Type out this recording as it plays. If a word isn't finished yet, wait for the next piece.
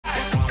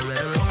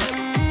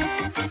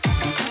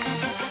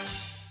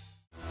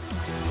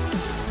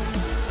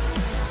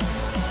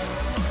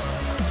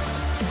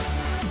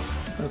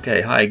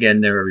Okay, hi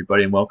again there,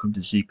 everybody, and welcome to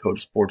ZCode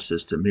Sports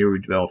System. Here we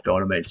developed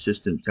automated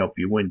systems to help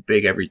you win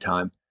big every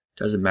time.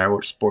 Doesn't matter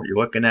what sport you're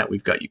looking at,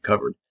 we've got you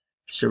covered.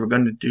 So we're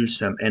going to do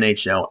some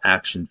NHL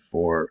action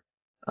for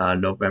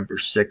November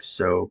 6th.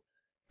 So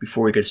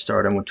before we get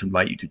started, I want to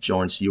invite you to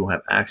join so you'll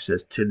have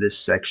access to this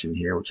section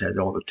here, which has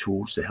all the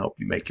tools to help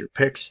you make your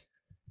picks.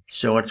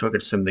 So let's look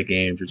at some of the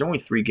games. There's only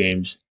 3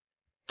 games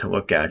to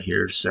look at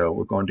here, so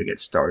we're going to get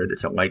started.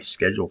 It's a light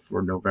schedule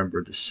for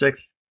November the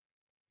 6th.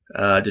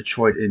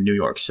 Detroit and New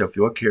York. So if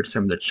you look here at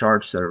some of the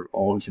charts that are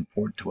always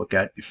important to look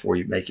at before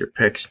you make your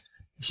picks,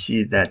 you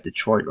see that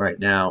Detroit right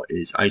now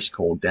is ice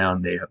cold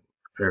down.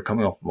 They're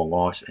coming off of a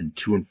loss and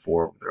 2-4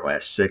 over their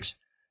last 6.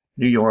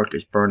 New York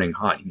is burning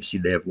hot. You can see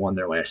they have won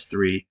their last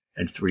 3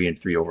 and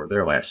 3-3 over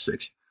their last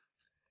 6.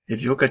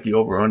 If you look at the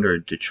over/under,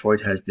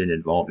 Detroit has been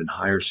involved in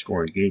higher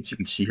scoring games. You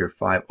can see here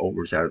 5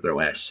 overs out of their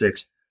last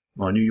 6,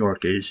 while New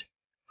York is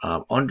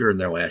under in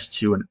their last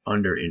 2 and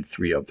under in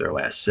 3 of their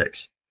last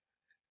 6.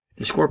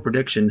 The score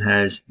prediction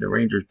has the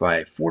Rangers by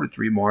a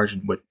 4-3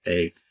 margin with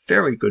a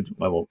very good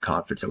level of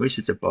confidence. At least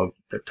it's above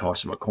the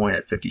toss of a coin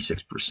at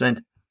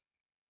 56%.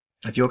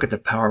 If you look at the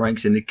power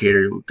ranks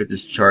indicator, look at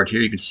this chart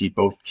here, you can see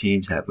both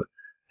teams have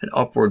an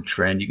upward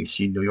trend. You can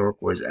see New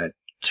York was at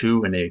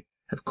 2 and they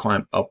have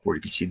climbed upward.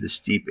 You can see the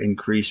steep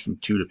increase from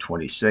 2 to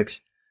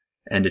 26.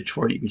 And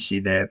Detroit, you can see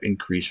they have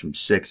increased from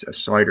 6, a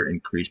slighter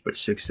increase, but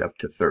 6 up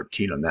to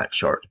 13 on that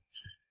chart.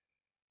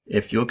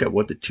 If you look at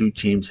what the two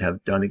teams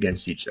have done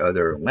against each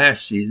other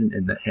last season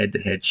in the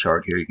head-to-head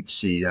chart here, you can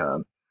see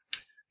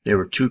there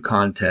were 2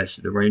 contests,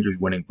 the Rangers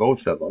winning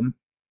both of them.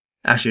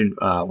 Actually,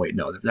 wait,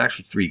 no, there's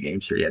actually 3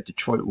 games here. Yeah,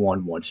 Detroit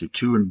won 1, so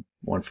 2-1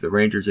 for the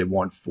Rangers. They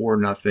won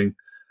 4-0,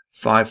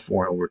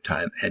 5-4 in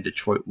overtime, and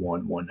Detroit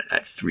won 1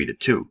 at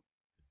 3-2.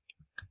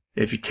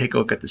 If you take a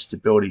look at the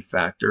stability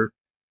factor,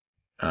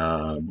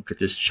 look at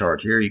this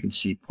chart here, you can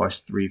see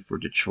 +3 for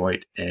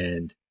Detroit,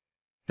 and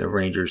the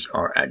Rangers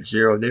are at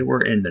 0. They were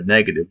in the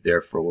negative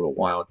there for a little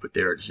while, but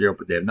they're at 0.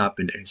 But they have not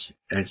been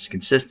as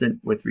consistent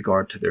with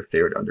regard to their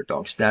favorite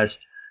underdog status.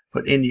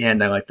 But in the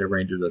end, I like the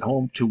Rangers at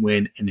home to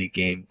win in a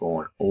game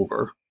going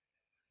over.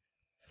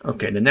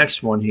 Okay, the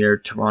next one here,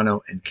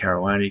 Toronto and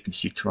Carolina. You can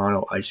see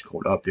Toronto ice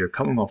cold up. They're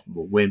coming off of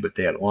a win, but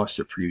they had lost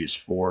their previous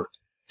 4.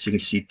 So you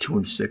can see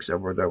 2-6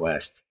 over their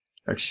last,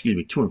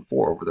 2-4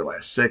 over their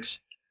last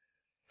 6.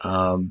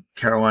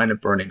 Carolina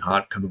burning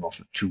hot, coming off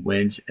of 2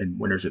 wins and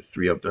winners of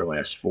 3 of their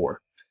last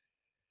 4.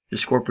 The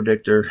score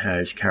predictor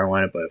has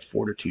Carolina by a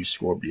 4-2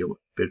 score,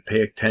 but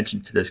pay attention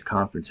to this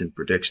confidence in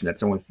prediction.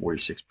 That's only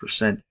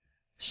 46%,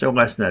 so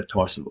less than a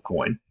toss of a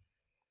coin.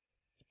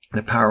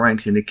 The power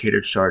ranks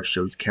indicator chart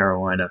shows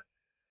Carolina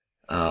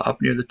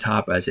up near the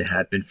top as it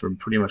had been for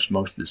pretty much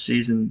most of the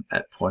season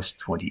at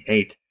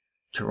 +28.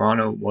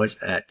 Toronto was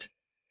at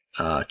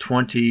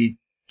 20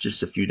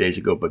 just a few days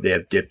ago, but they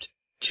have dipped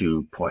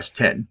to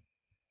 +10.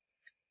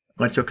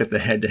 Let's look at the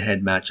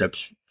head-to-head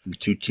matchups for the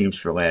 2 teams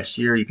for last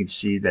year. You can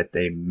see that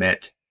they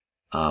met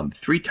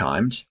 3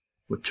 times,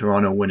 with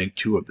Toronto winning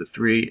 2 of the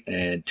 3,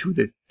 and 2 of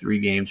the 3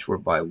 games were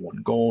by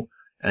 1 goal,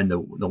 and the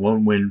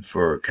lone win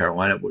for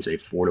Carolina was a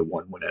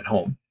 4-1 win at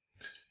home.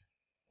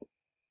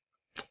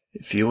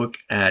 If you look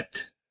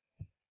at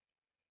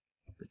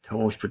the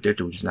totals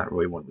predictor, which is not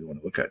really one we want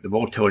to look at, the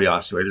volatility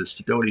oscillator, the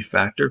stability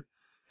factor,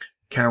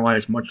 Carolina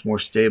is much more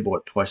stable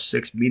at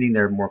 +6, meaning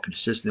they're more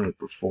consistently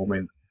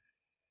performing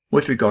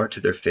with regard to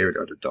their favorite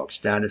underdog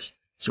status.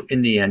 So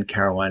in the end,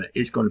 Carolina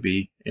is going to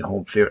be a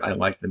home favorite. I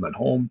like them at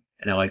home,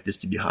 and I like this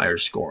to be higher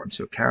scoring.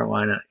 So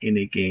Carolina in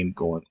a game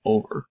going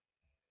over.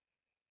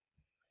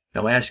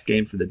 The last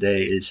game for the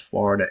day is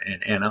Florida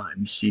and Anaheim.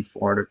 You see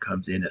Florida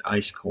comes in at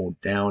ice cold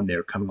down.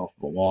 They're coming off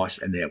of a loss,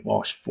 and they have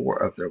lost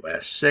 4 of their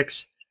last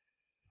 6.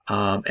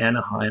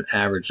 Anaheim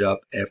average up.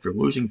 After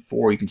losing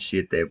 4, you can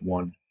see that they have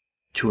won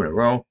 2 in a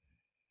row.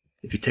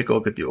 If you take a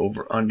look at the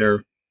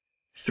over/under,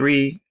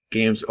 3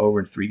 games over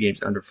and 3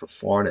 games under for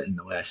Florida in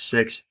the last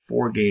 6,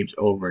 4 games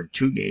over and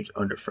 2 games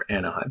under for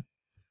Anaheim.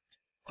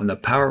 On the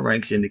power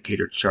ranks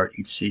indicator chart, you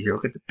can see here,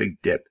 look at the big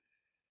dip.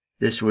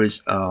 This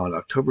was on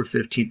October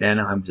 15th,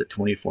 Anaheim was at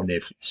 24, and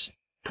they've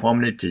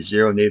plummeted to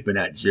 0, and they've been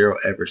at 0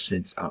 ever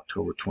since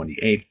October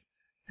 28th.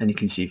 And you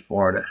can see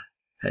Florida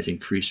has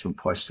increased from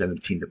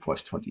 +17 to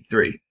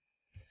 +23.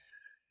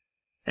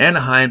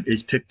 Anaheim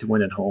is picked to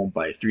win at home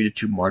by a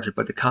 3-2 margin,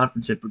 but the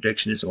confidence in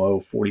prediction is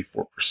low,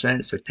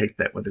 44%, so take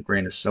that with a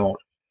grain of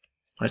salt.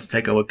 Let's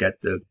take a look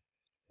at the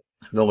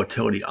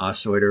volatility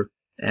oscillator.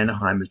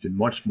 Anaheim has been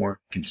much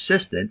more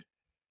consistent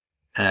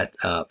at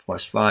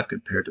 +5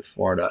 compared to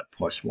Florida at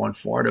 +1.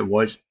 Florida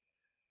was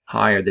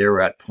higher. They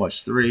were at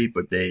 +3,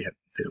 but they have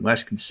been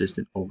less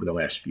consistent over the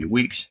last few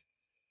weeks.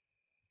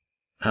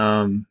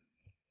 Let's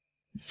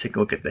take a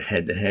look at the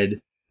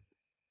head-to-head.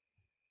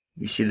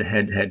 We see the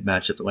head-to-head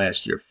matchup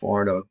last year.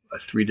 Florida, a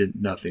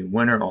 3-0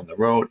 winner on the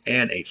road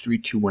and a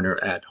 3-2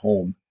 winner at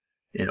home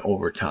in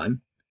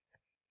overtime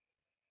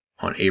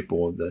on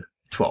April the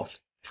 12th.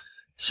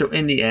 So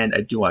in the end,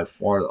 I do have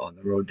Florida on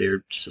the road.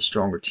 They're just a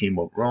stronger team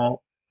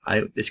overall.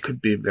 This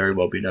could very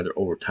well be another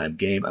overtime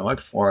game. I like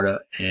Florida,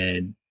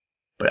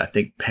 but I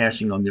think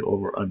passing on the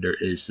over-under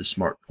is the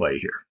smart play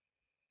here.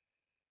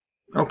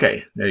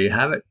 Okay, there you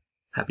have it.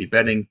 Happy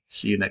betting.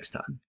 See you next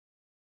time.